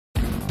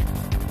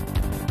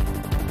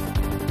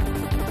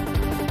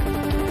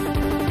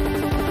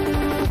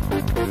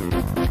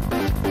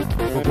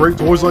great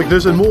toys like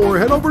this and more,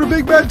 head over to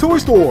Big Bad Toy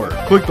Store.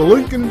 Click the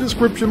link in the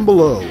description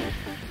below.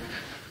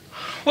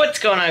 What's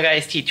going on,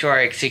 guys?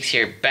 T2RX6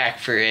 here, back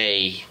for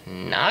a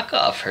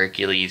knockoff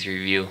Hercules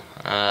review.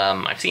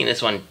 I've seen this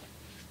one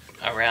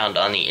around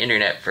on the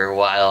internet for a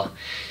while,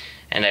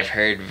 and I've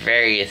heard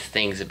various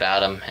things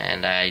about him,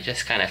 and I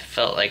just kind of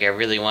felt like I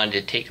really wanted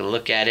to take a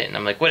look at it, and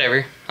I'm like,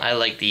 whatever. I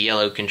like the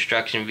yellow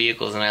construction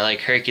vehicles, and I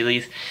like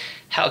Hercules.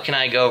 How can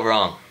I go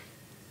wrong?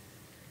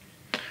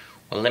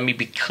 Well, let me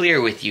be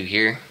clear with you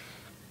here.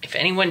 If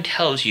anyone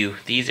tells you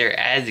these are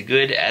as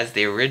good as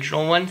the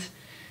original ones,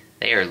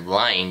 they are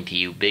lying to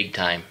you big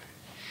time.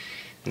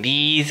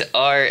 These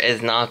are as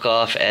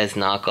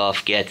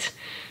knockoff gets,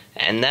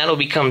 and that'll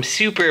become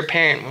super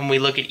apparent when we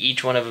look at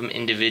each one of them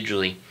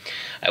individually.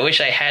 I wish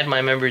I had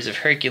my members of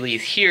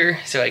Hercules here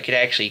so I could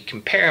actually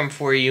compare them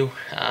for you.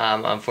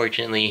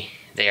 Unfortunately,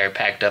 they are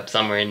packed up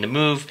somewhere in the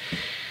move,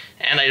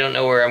 and I don't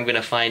know where I'm going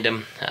to find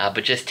them,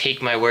 but just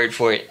take my word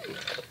for it.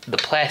 The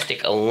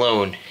plastic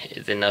alone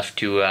is enough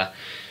to,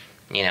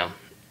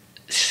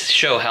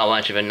 show how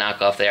much of a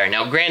knockoff they are.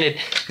 Now, granted,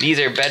 these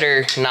are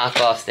better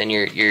knockoffs than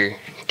your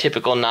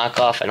typical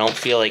knockoff. I don't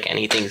feel like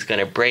anything's going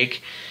to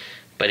break,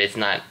 but it's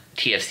not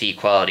TFC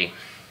quality.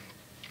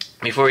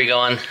 Before we go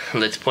on,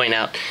 let's point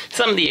out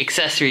some of the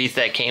accessories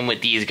that came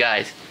with these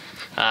guys.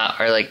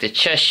 Are like the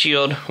chest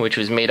shield, which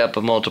was made up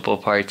of multiple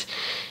parts.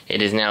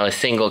 It is now a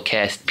single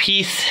cast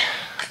piece.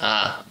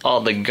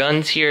 All the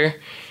guns here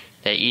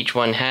that each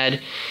one had,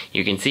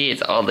 you can see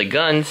it's all the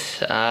guns,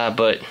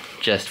 but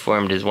just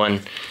formed as one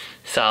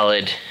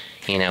solid,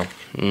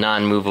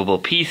 non-movable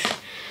piece.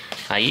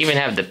 I even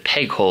have the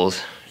peg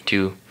holes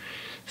to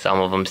some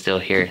of them still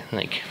here.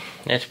 Like,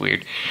 that's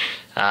weird.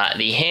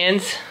 The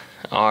hands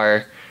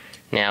are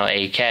now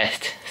a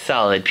cast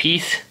solid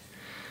piece.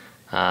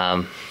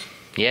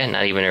 Yeah,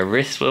 not even a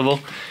wrist swivel.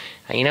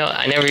 I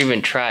never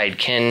even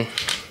tried.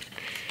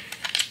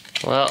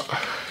 Well,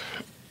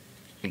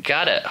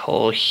 got a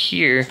hole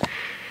here.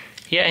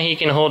 Yeah, he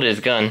can hold his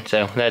gun,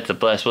 so that's a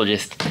plus. We'll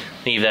just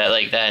leave that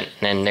like that. And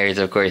then there's,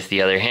 of course,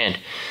 the other hand.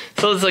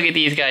 So let's look at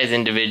these guys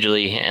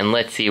individually, and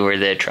let's see where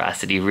the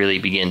atrocity really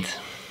begins.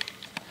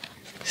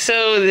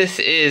 So this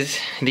is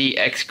the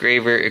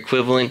X-Graver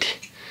equivalent.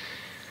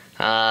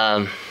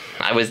 I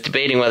was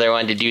debating whether I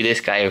wanted to do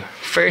this guy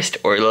first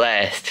or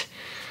last.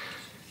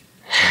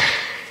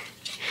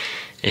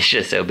 It's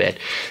just so bad.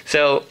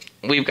 So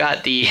we've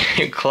got the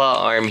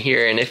claw arm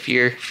here, and if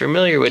you're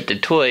familiar with the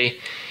toy,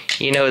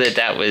 you know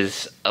that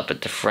was up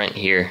at the front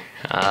here.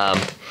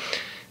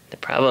 The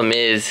problem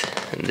is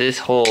this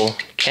hole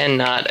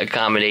cannot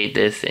accommodate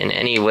this in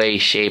any way,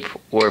 shape,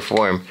 or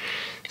form.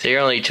 So your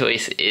only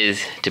choice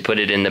is to put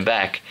it in the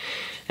back.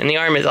 And the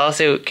arm is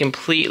also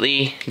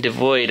completely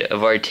devoid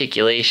of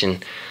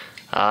articulation.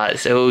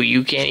 So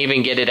you can't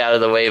even get it out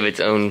of the way of its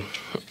own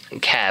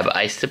cab.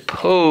 I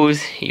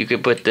suppose you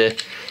could put the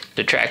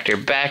tractor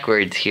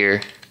backwards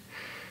here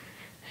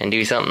and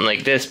do something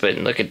like this, but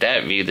look at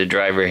that view the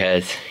driver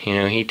has.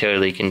 He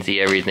totally can see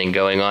everything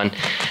going on,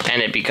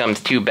 and it becomes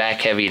too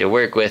back heavy to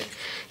work with.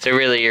 So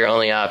really your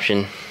only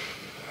option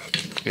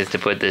is to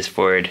put this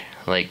forward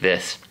like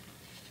this.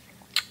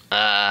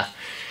 Yeah,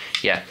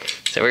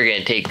 so we're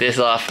gonna take this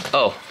off.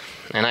 Oh,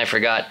 and I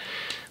forgot,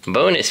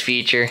 bonus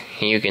feature,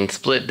 you can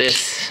split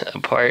this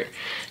apart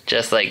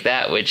just like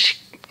that,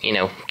 which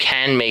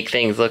can make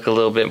things look a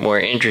little bit more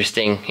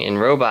interesting in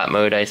robot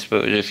mode, I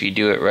suppose, if you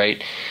do it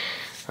right.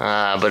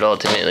 But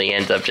ultimately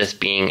ends up just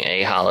being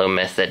a hollow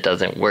mess that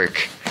doesn't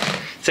work.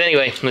 So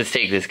anyway, let's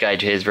take this guy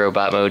to his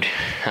robot mode.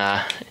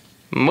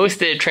 Most of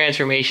the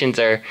transformations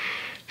are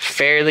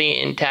fairly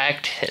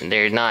intact.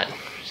 They're not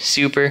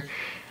super,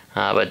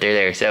 but they're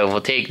there. So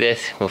we'll take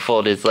this, we'll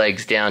fold his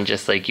legs down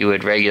just like you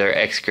would regular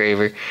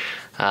X-Graver.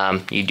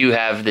 You do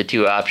have the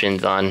two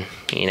options on,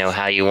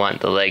 how you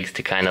want the legs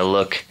to kind of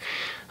look.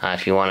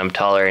 If you want them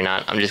taller or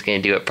not. I'm just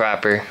going to do it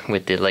proper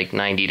with the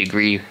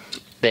 90-degree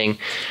thing.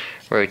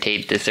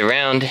 Rotate this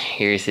around.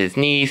 Here's his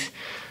knees.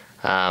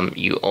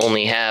 You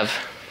only have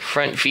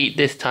front feet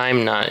this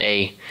time, not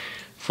a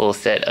full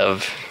set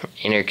of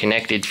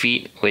interconnected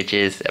feet, which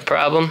is a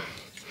problem.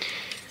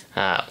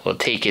 We'll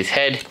take his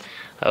head.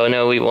 Oh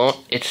no, we won't.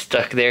 It's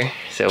stuck there.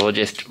 So we'll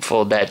just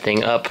fold that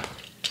thing up.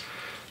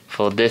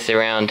 Fold this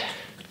around.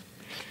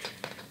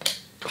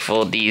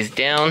 Fold these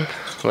down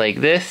like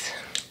this.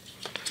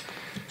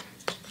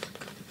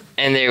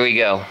 And there we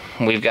go.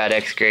 We've got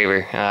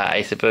X-Graver.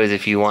 I suppose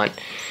if you want,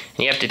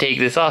 you have to take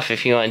this off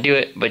if you want to do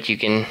it, but you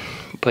can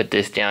put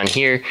this down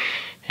here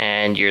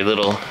and your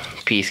little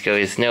piece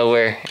goes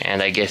nowhere.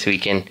 And I guess we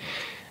can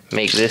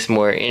make this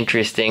more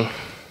interesting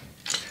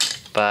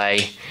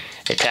by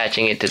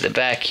attaching it to the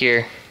back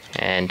here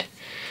and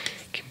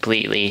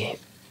completely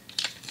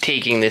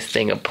taking this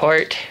thing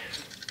apart.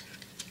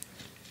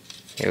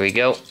 There we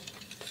go.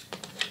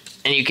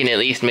 And you can at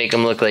least make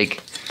them look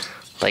like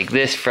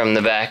this from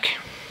the back.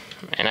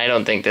 And I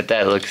don't think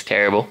that looks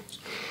terrible.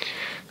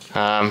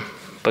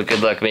 But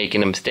good luck making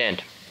them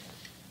stand.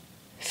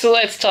 So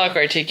let's talk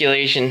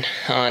articulation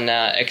on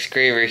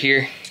X-Graver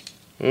here.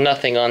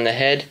 Nothing on the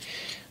head.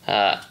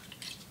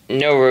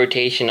 no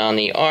rotation on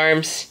the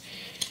arms,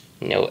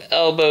 no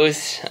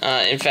elbows.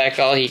 In fact,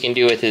 all he can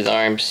do with his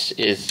arms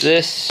is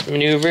this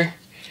maneuver.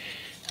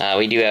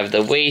 We do have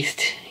the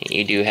waist,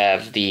 you do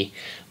have the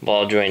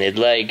ball jointed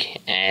leg,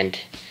 and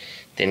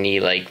the knee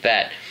like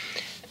that.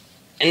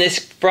 And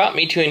this brought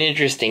me to an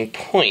interesting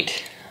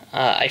point.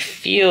 I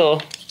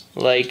feel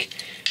like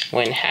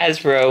when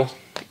Hasbro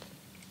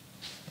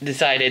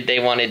decided they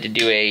wanted to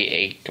do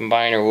a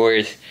Combiner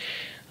Wars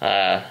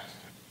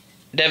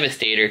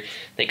Devastator,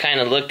 they kind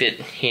of looked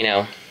at, you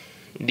know,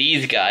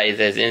 these guys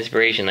as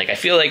inspiration. Like, I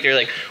feel like they're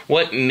like,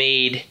 what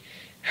made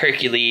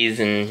Hercules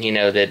and, you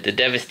know, the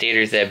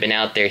Devastators that have been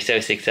out there so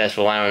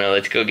successful? I don't know,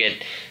 let's go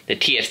get the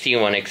TFC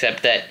one,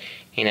 except that,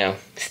 you know,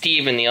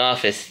 Steve in the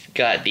office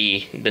got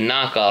the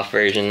knockoff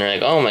version. They're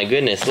like, oh my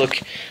goodness,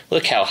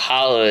 look how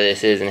hollow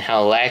this is and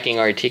how lacking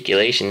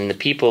articulation, and the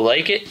people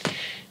like it.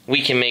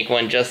 We can make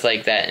one just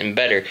like that and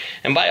better.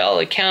 And by all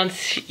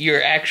accounts,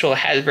 your actual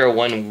Hasbro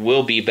one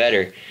will be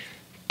better.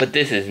 But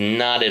this is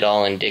not at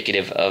all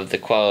indicative of the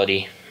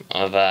quality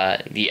of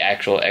the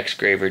actual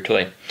X-Graver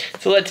toy.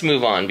 So let's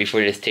move on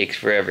before this takes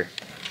forever.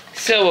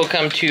 So we'll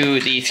come to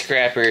the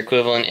scrapper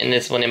equivalent, and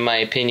this one, in my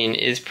opinion,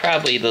 is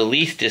probably the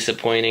least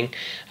disappointing.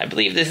 I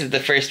believe this is the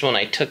first one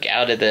I took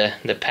out of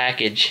the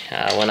package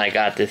when I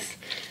got this,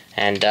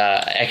 and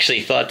I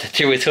actually thought that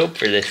there was hope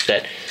for this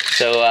set.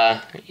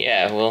 So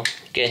yeah, we'll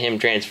get him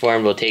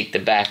transformed. We'll take the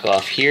back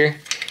off here,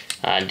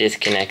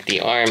 disconnect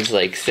the arms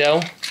like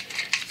so,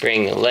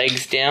 bring the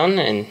legs down,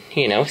 and,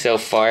 you know, so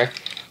far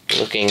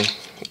looking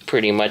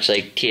pretty much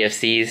like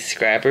TFC's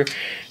scrapper.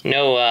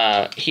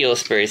 No heel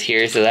spurs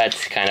here, so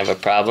that's kind of a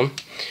problem.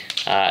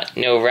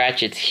 No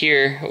ratchets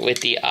here, with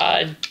the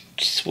odd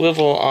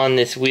swivel on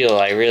this wheel.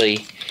 I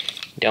really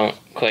don't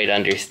quite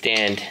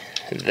understand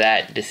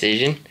that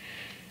decision.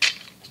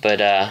 But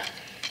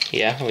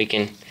yeah, we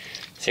can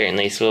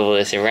certainly swivel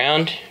this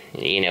around.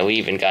 You know, we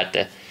even got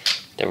the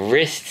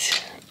wrists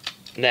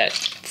that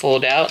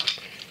fold out.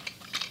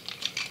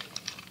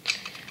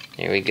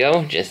 There we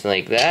go, just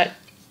like that.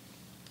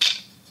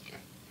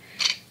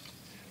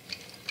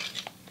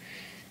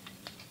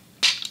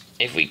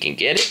 If we can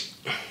get it.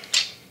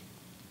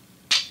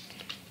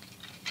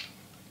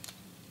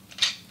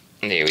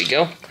 There we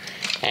go.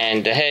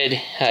 And the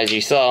head, as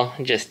you saw,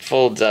 just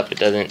folds up. It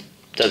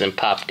doesn't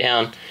pop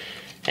down.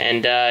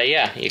 And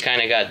yeah, you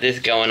kind of got this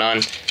going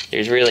on.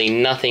 There's really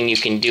nothing you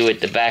can do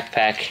with the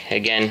backpack.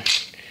 Again,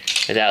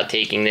 without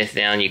taking this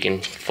down, you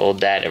can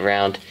fold that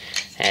around.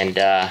 And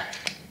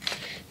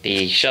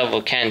the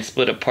shovel can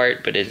split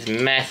apart, but it's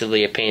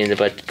massively a pain in the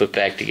butt to put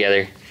back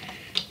together.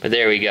 But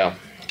there we go.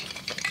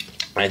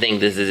 I think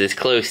this is as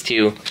close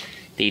to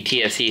the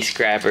TFC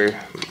scrapper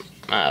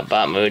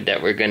bot mode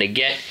that we're going to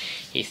get.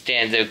 He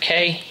stands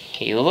okay.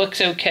 He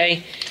looks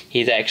okay.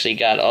 He's actually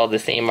got all the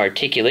same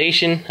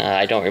articulation.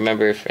 I don't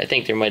remember if, I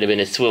think there might have been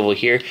a swivel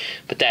here,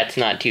 but that's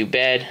not too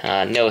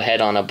bad. No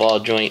head on a ball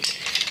joint.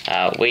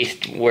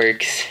 Waist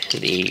works.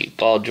 The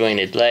ball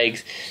jointed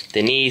legs.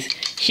 The knees.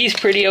 He's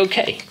pretty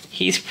okay.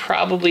 He's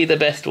probably the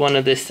best one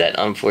of this set,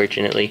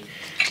 unfortunately.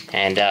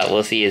 And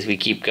we'll see as we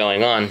keep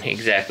going on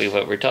exactly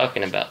what we're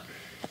talking about.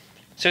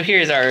 So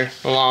here's our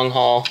long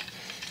haul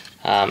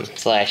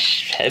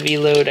slash heavy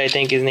load, I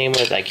think his name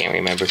was. I can't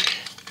remember.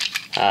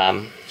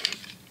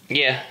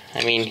 Yeah,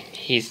 I mean,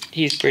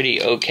 he's pretty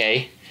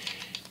okay.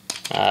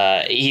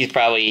 He's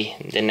probably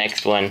the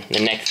next one, the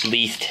next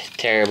least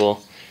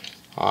terrible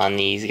on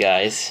these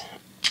guys.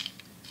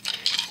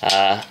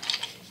 Yeah,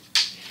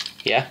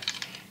 you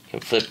can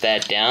flip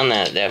that down.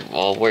 That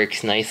all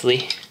works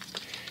nicely.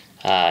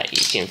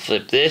 You can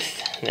flip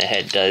this. The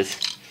head does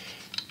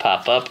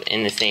pop up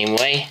in the same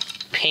way.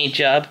 Paint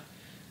job,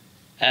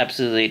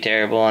 absolutely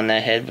terrible on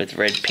that head with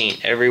red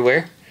paint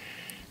everywhere.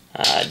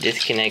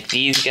 Disconnect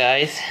these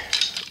guys,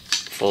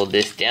 fold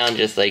this down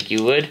just like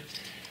you would,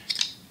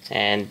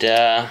 and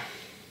yeah,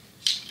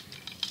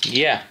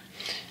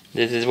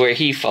 this is where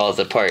he falls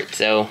apart.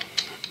 So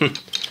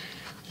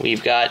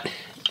we've got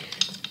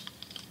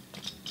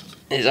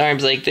his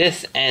arms like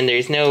this, and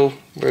there's no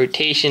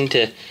rotation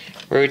to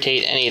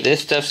rotate any of this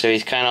stuff, so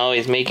he's kind of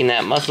always making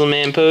that muscle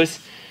man pose,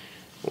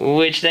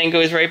 which then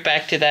goes right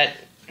back to that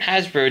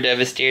Hasbro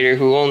Devastator,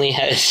 who only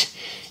has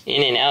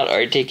in and out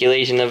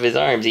articulation of his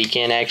arms. He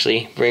can't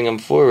actually bring them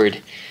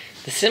forward.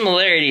 The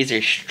similarities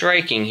are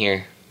striking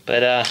here,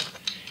 but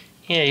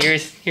yeah,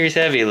 here's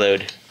heavy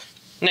load.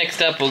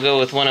 Next up, we'll go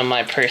with one of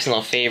my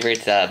personal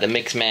favorites, the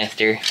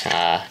Mixmaster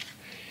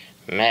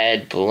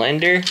Mad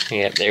Blender.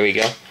 Yep, there we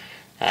go.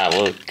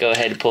 We'll go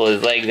ahead and pull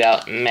his legs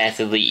out.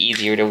 Massively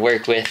easier to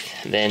work with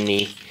than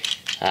the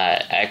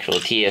actual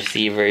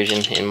TFC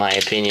version, in my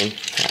opinion.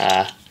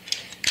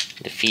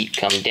 The feet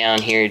come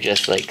down here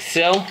just like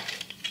so.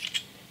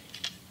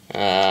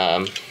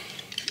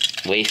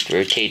 Waist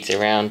rotates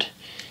around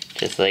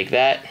just like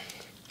that.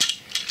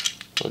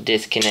 We'll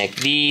disconnect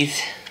these,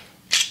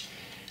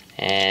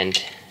 and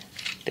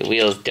the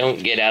wheels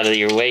don't get out of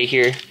your way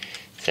here,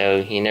 so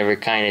you never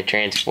kind of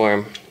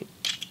transform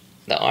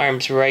the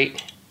arms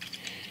right.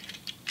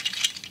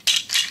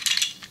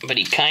 But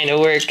he kind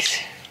of works.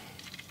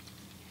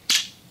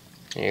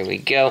 There we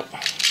go.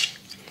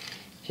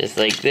 Just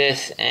like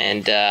this,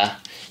 and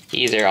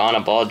these are on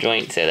a ball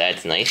joint, so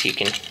that's nice. You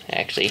can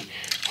actually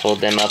fold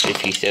them up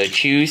if you so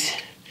choose.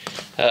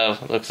 Oh,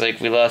 looks like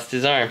we lost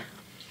his arm.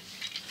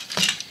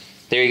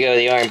 There you go,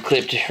 the arm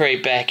clipped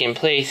right back in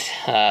place.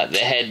 The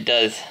head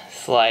does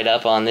slide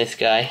up on this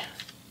guy,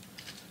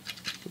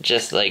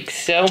 just like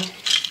so.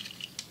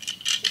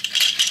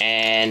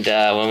 And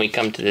when we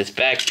come to this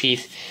back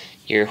piece,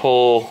 your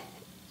whole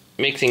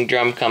mixing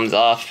drum comes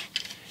off,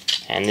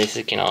 and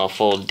this can all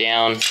fold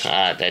down.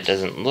 That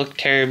doesn't look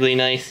terribly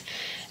nice,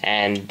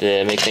 and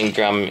the mixing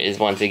drum is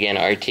once again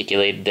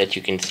articulated that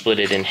you can split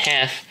it in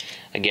half.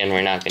 Again,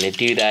 we're not going to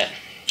do that.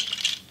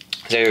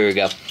 So here we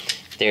go.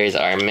 There's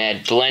our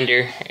Mad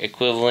Blender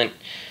equivalent.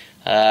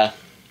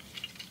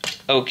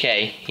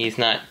 Okay, he's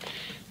not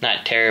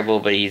terrible,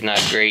 but he's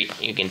not great.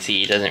 You can see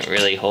he doesn't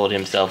really hold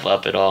himself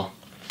up at all.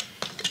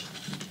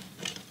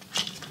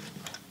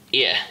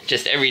 Yeah,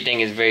 just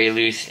everything is very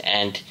loose,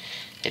 and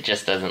it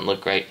just doesn't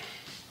look right.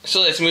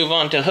 So let's move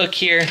on to Hook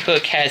here.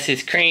 Hook has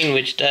his crane,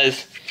 which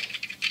does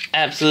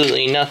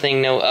absolutely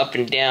nothing, no up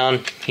and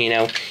down. You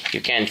know,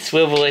 you can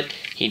swivel it.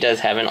 He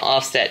does have an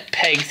offset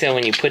peg, so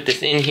when you put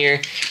this in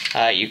here,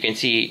 you can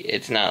see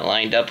it's not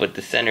lined up with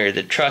the center of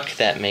the truck.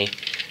 That may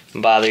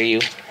bother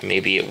you.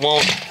 Maybe it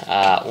won't.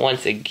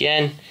 Once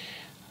again,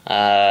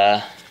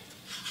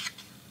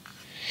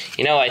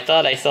 you know, I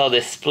thought I saw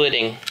this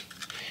splitting.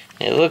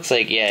 It looks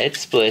like, yeah, it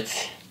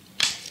splits.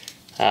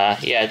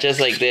 Yeah, just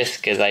like this,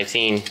 because I've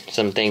seen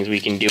some things we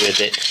can do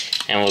with it,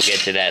 and we'll get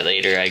to that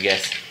later, I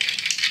guess.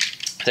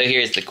 So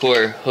here's the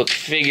core hook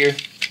figure.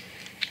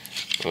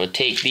 We'll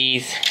take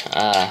these,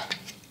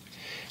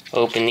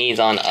 open these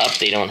on up.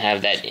 They don't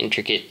have that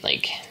intricate,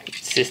 like,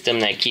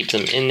 system that keeps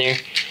them in there,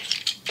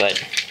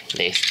 but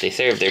they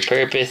serve their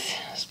purpose.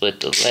 Split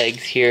the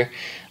legs here.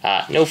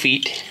 No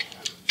feet.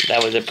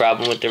 That was a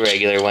problem with the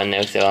regular one,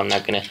 though, so I'm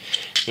not going to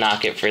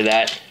knock it for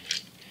that.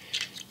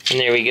 And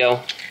there we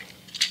go.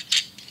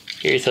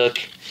 Here's Hook.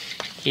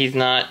 He's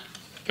not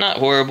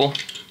horrible.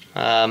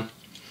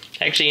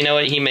 Actually, you know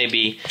what? He may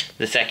be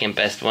the second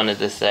best one of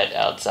the set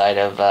outside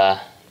of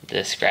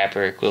the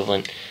scrapper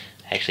equivalent.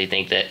 I actually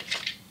think that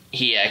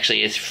he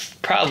actually is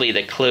probably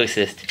the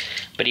closest,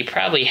 but he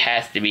probably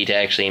has to be to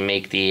actually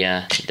make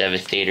the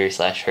Devastator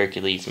 /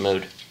 Hercules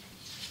mode.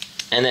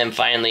 And then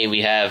finally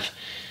we have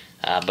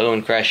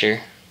Bone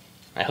Crusher.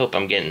 I hope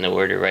I'm getting the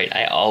order right.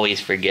 I always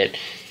forget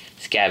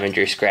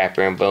Scavenger,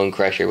 Scrapper, and Bone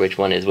Crusher, which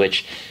one is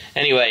which.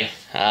 Anyway,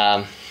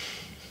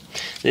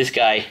 this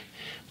guy,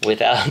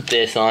 without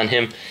this on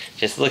him,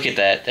 just look at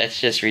that. That's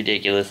just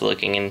ridiculous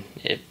looking, and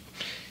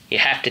you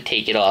have to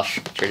take it off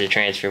for the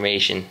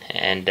transformation,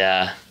 and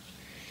it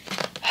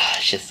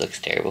just looks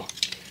terrible.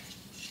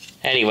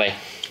 Anyway,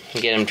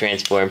 get him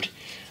transformed.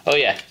 Oh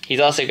yeah, he's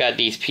also got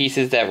these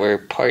pieces that were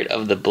part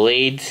of the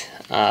blades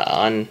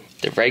on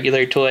the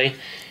regular toy,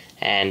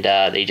 and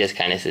they just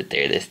kind of sit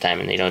there this time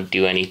and they don't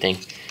do anything.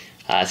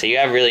 So you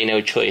have really no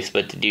choice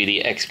but to do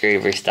the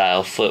X-Graver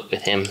style foot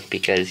with him,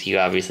 because you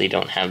obviously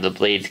don't have the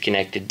blades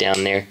connected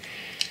down there.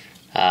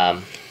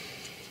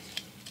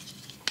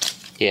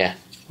 Yeah,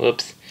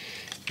 whoops.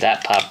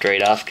 That popped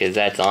right off because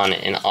that's on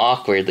an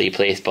awkwardly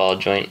placed ball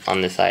joint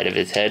on the side of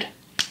his head.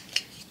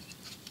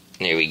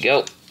 There we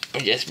go.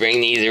 Just bring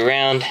these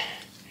around.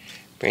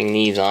 Bring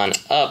these on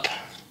up.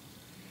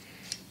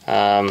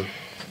 I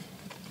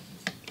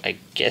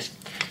guess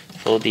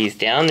fold these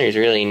down. There's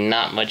really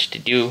not much to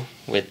do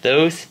with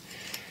those.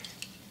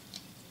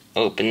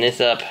 Open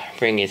this up,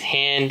 bring his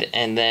hand,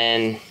 and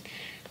then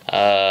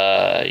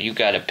you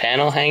got a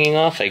panel hanging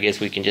off. I guess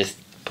we can just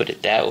put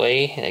it that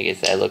way. I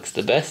guess that looks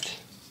the best.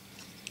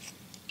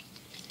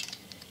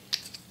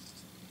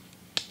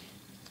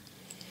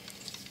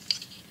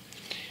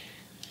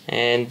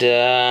 And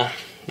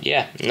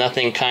yeah,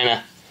 nothing kind of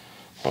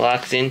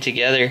locks in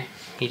together.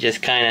 He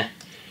just kind of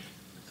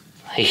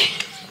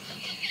like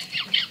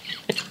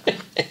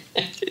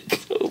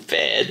it's so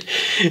bad.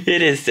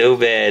 It is so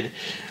bad.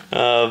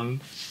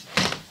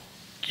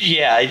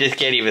 Yeah, I just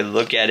can't even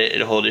look at it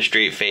and hold a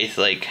straight face.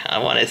 Like, I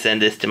want to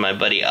send this to my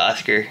buddy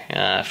Oscar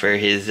for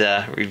his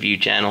review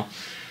channel,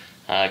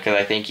 because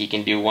I think he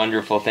can do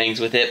wonderful things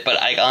with it. But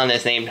on the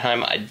same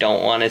time, I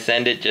don't want to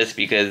send it just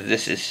because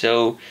this is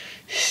so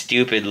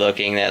stupid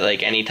looking that,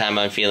 like, anytime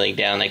I'm feeling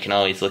down, I can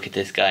always look at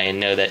this guy and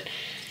know that,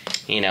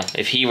 you know,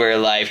 if he were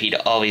alive, he'd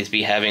always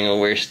be having a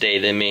worse day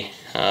than me.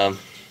 Oh,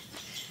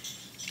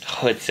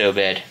 it's so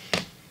bad.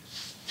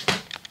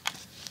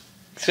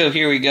 So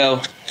here we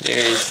go. There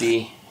is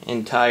the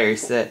entire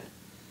set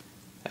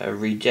of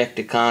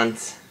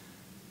Rejecticons.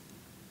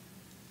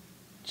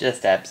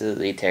 Just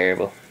absolutely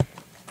terrible.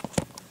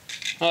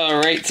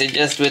 Alright, so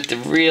just like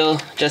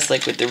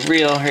with the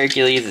real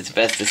Hercules, it's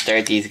best to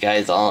start these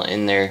guys all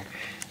in their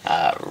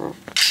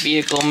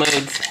vehicle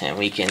modes, and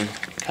we can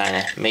kind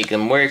of make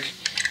them work.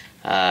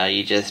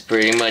 You just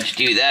pretty much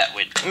do that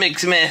with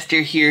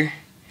Mixmaster here.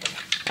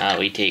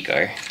 We take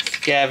our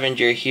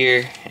Scavenger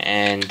here,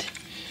 and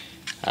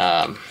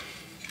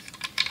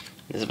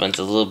this one's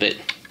a little bit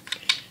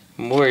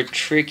more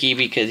tricky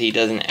because he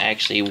doesn't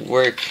actually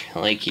work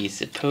like he's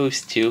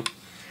supposed to.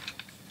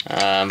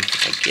 I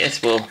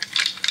guess we'll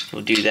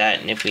do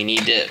that, and if we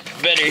need to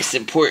better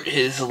support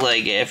his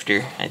leg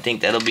after, I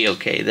think that'll be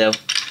okay though.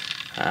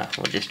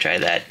 We'll just try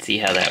that, see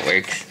how that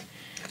works.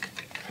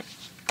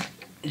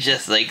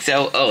 Just like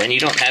so. Oh, and you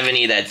don't have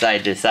any of that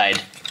side to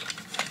side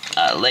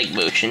leg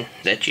motion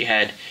that you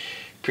had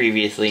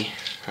previously.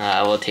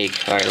 We'll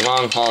take our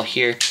long haul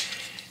here,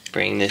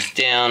 bring this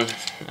down.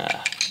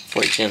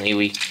 Fortunately,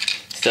 we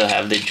still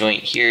have the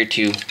joint here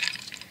to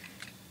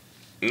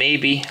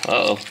maybe,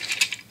 uh-oh,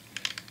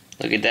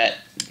 look at that,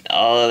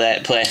 all of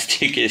that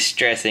plastic is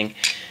stressing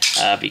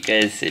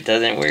because it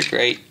doesn't work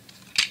right.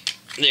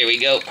 There we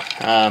go.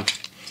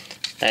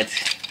 That's,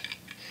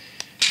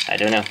 I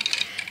don't know,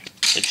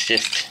 let's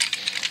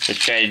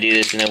try to do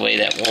this in a way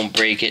that won't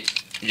break it,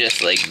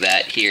 just like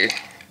that here.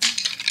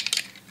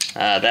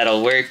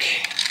 That'll work.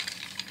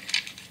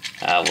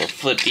 We'll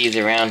flip these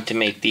around to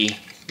make the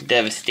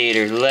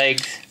Devastator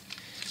legs.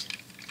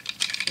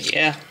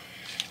 Yeah.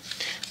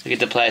 Look at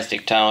the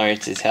plastic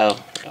tolerance, is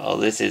how all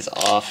this is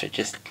off. It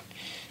just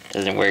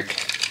doesn't work.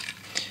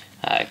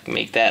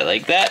 Make that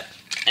like that.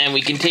 And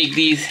we can take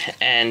these,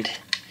 and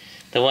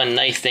the one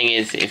nice thing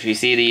is, if you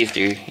see these,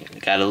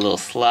 they've got a little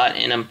slot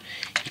in them.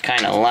 You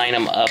kind of line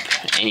them up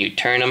and you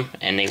turn them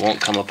and they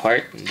won't come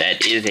apart.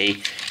 That is a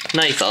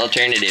nice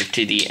alternative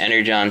to the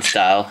Energon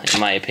style, in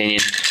my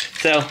opinion.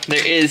 So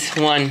there is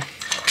one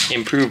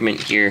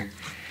improvement here,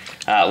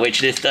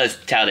 which this does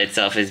tout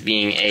itself as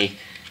being a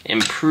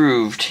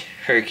improved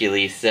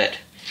Hercules set.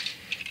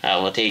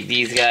 We'll take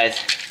these guys,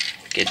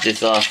 get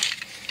this off.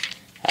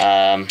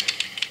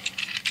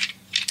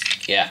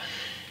 Yeah,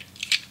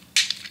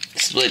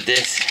 split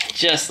this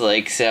just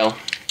like so.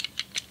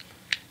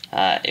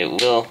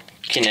 It will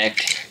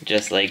connect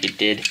just like it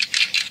did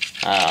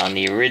on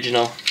the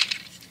original.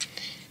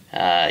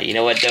 You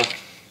know what though?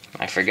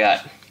 I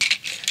forgot.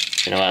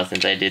 It's been a while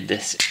since I did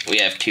this. We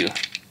have to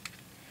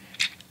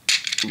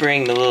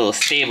bring the little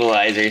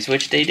stabilizers,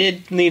 which they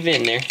did leave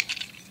in there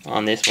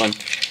on this one,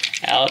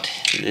 out.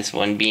 This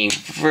one being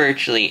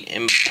virtually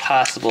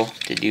impossible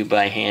to do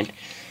by hand.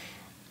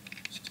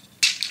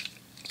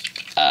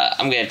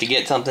 I'm gonna have to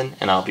get something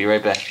and I'll be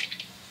right back.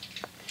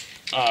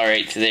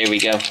 Alright, so there we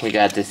go. We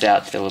got this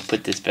out, so we'll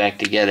put this back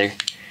together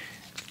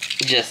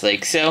just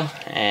like so,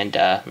 and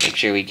make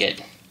sure we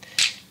get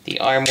the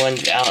arm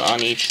ones out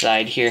on each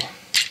side here.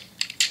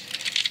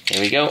 There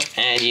we go,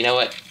 and you know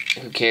what?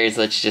 Who cares?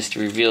 Let's just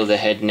reveal the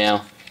head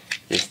now.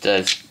 This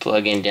does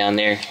plug in down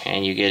there,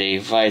 and you get a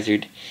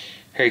visored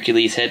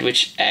Hercules head,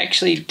 which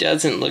actually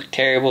doesn't look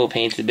terrible.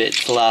 Paint's a bit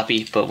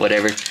sloppy, but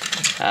whatever.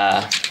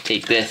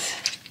 Take this,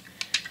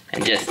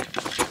 and just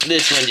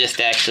this one just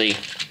actually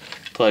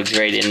plugs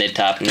right in the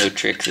top. No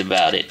tricks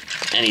about it,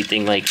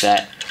 anything like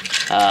that.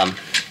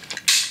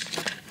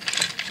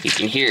 You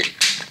can hear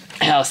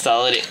how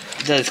solid it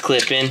does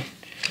clip in.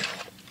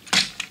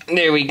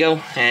 There we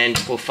go, and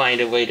we'll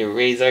find a way to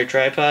raise our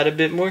tripod a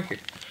bit more.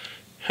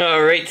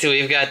 Alright, so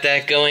we've got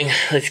that going.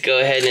 Let's go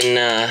ahead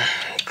and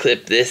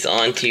clip this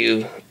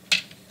onto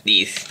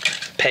these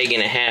peg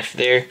and a half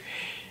there.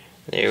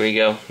 There we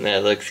go,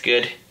 that looks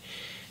good.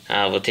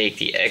 We'll take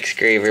the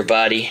X-Graver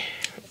body,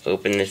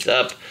 open this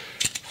up,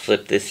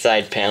 flip this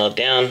side panel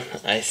down.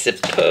 I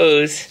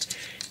suppose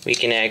we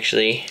can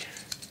actually,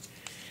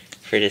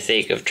 for the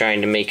sake of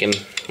trying to make him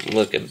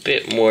look a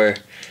bit more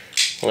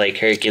like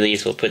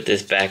Hercules, we'll put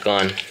this back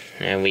on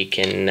and we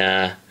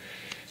can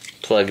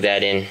plug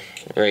that in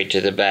right to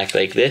the back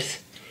like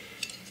this.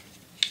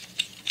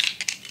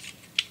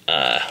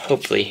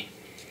 Hopefully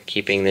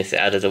keeping this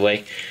out of the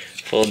way.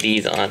 Fold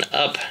these on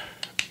up,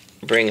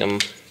 bring them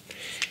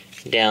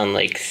down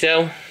like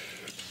so,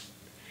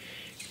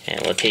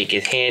 and we'll take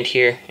his hand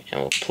here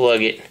and we'll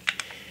plug it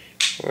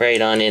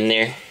right on in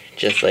there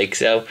just like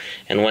so.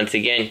 And once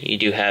again, you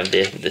do have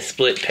the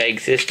split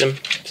peg system,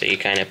 so you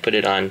kind of put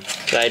it on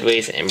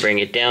sideways and bring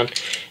it down,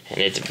 and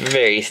it's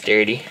very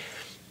sturdy.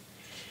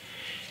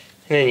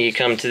 And then you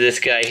come to this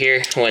guy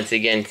here, once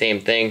again same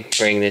thing,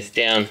 bring this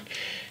down,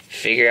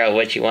 figure out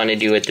what you want to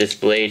do with this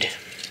blade,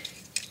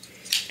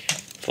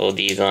 fold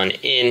these on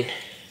in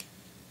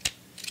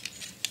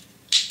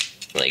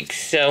like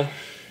so,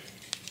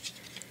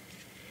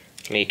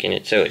 making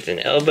it so it's an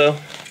elbow,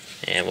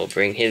 and we'll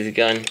bring his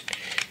gun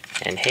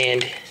and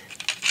hand.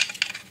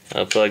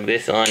 I'll plug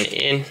this on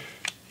in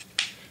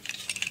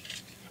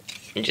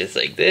just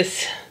like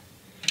this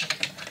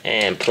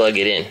and plug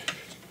it in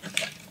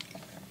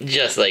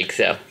just like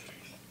so.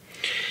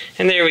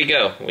 And there we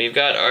go. We've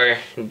got our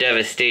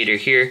Devastator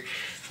here.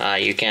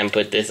 You can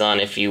put this on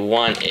if you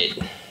want. It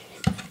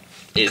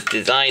is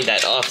designed,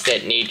 that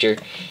offset nature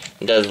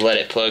does let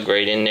it plug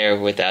right in there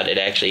without it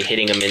actually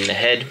hitting them in the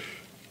head.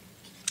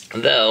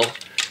 Though,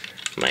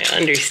 my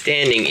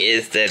understanding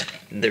is that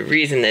the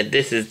reason that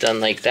this is done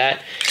like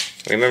that,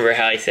 remember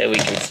how I said we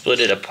can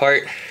split it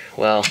apart?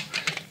 Well,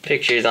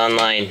 pictures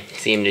online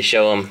seem to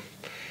show them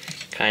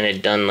kind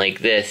of done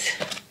like this,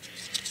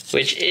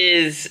 which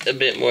is a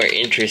bit more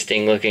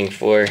interesting looking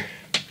for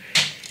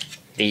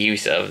the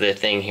use of the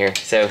thing here.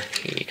 So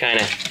you kind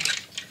of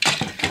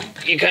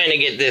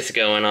get this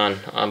going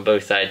on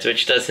both sides,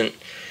 which doesn't,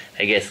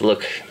 I guess,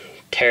 look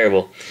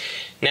terrible.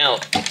 Now,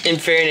 in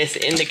fairness,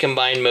 in the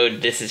combined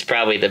mode, this is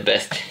probably the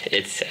best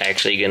it's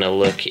actually gonna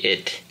look.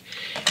 It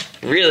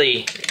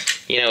really,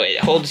 you know, it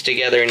holds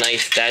together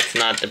nice. That's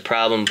not the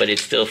problem, but it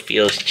still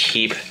feels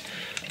cheap.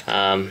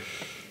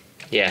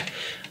 Yeah,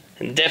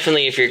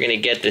 definitely if you're gonna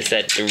get the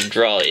set, the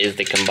draw is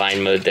the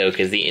combined mode though,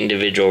 because the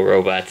individual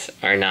robots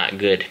are not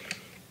good.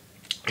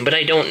 But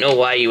I don't know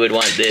why you would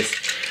want this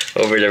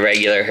over the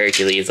regular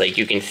Hercules. Like,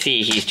 you can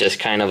see he's just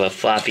kind of a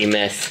floppy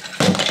mess.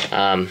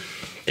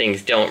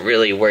 Things don't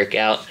really work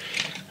out.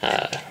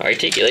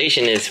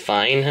 Articulation is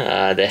fine.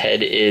 The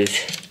head is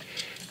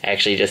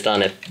actually just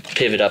on a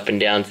pivot up and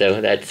down,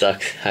 so that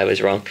sucks. I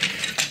was wrong.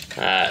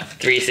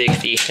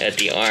 360 at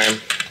the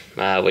arm,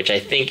 which I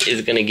think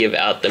is going to give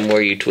out the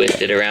more you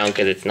twist it around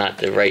because it's not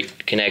the right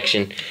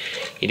connection.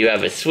 You do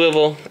have a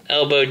swivel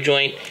elbow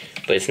joint,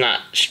 but it's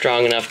not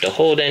strong enough to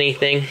hold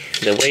anything.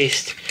 The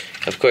waist,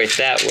 of course,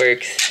 that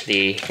works.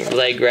 The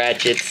leg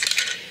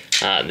ratchets,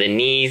 the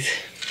knees.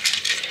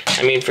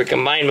 I mean, for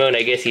combined mode,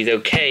 I guess he's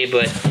okay,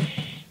 but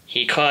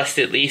he cost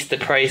at least the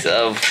price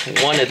of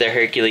one of the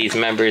Hercules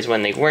members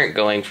when they weren't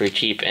going for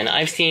cheap. And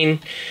I've seen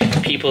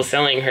people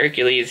selling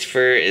Hercules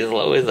for as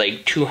low as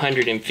like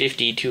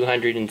 $250,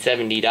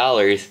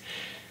 $270.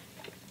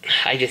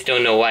 I just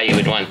don't know why you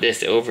would want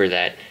this over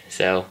that.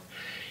 So,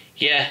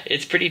 yeah,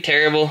 it's pretty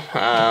terrible.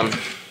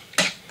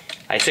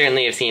 I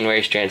certainly have seen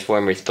worse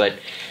Transformers, but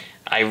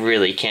I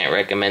really can't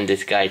recommend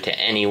this guy to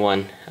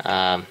anyone.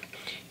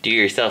 Do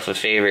yourself a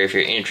favor if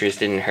you're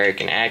interested in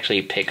Herc and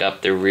actually pick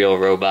up the real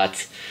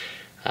robots.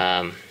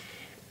 Go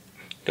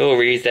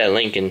over, use that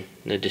link in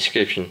the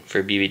description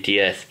for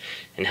BBTS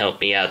and help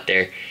me out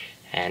there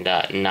and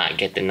not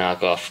get the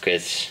knockoff,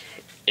 because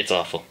it's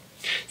awful.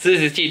 So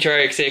this is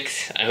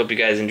T2RX6. I hope you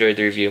guys enjoyed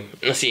the review,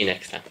 and I'll see you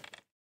next time.